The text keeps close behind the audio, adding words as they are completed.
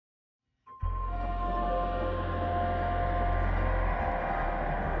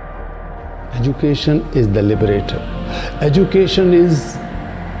Education is the liberator. Education is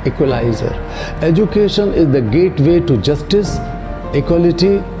equalizer. Education is the gateway to justice,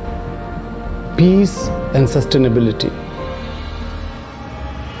 equality, peace and sustainability.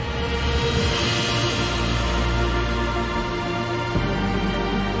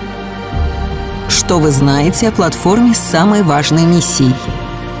 Что вы знаете о платформе с самой важной миссией?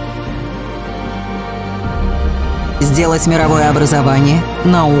 Сделать мировое образование,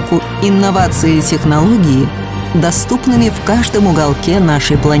 науку, инновации и технологии доступными в каждом уголке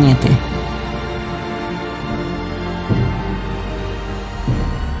нашей планеты.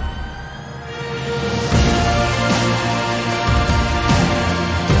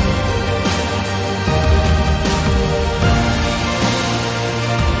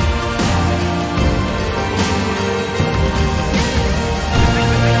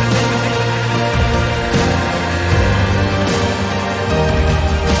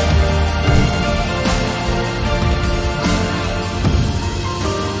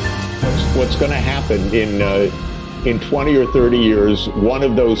 What's going to happen in 20 or 30 years, one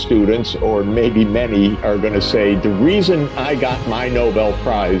of those students, or maybe many, are going to say, the reason I got my Nobel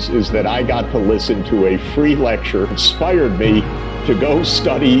Prize is that I got to listen to a free lecture, inspired me to go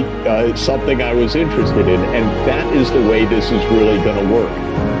study something I was interested in. And that is the way this is really going to work.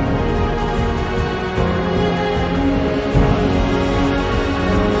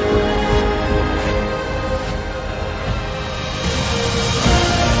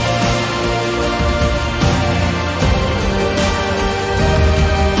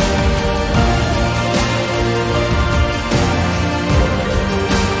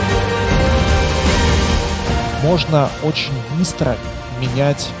 Можно очень быстро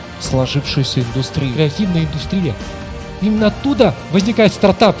менять сложившуюся индустрию. Креативная индустрия. Именно оттуда возникают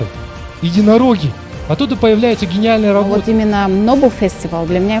стартапы, единороги. Оттуда появляются гениальные работы. Вот именно Нобелевский фестиваль,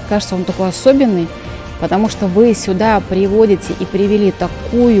 для меня кажется, он такой особенный, потому что вы сюда приводите и привели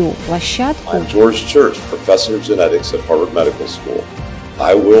такую площадку. I'm George Church, professor of genetics at Harvard Medical School.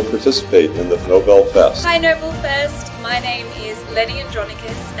 I will participate in the Nobel Fest. Hi Nobel Fest, my name is Lenny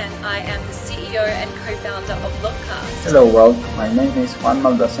Andronicus and I am the CEO and co-founder of Lockcast. Hello world, my name is Juan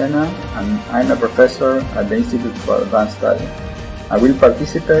Maldacena and I'm a professor at the Institute for Advanced Study. I will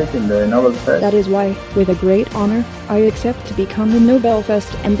participate in the Nobel Fest. That is why, with a great honor, I accept to become the Nobel Fest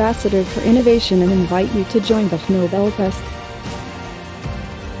Ambassador for Innovation and invite you to join the Nobel Fest.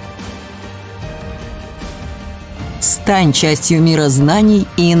 Стань частью мира знаний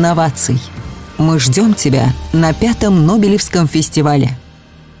и инноваций. Мы ждем тебя на 5-м Нобелевском фестивале.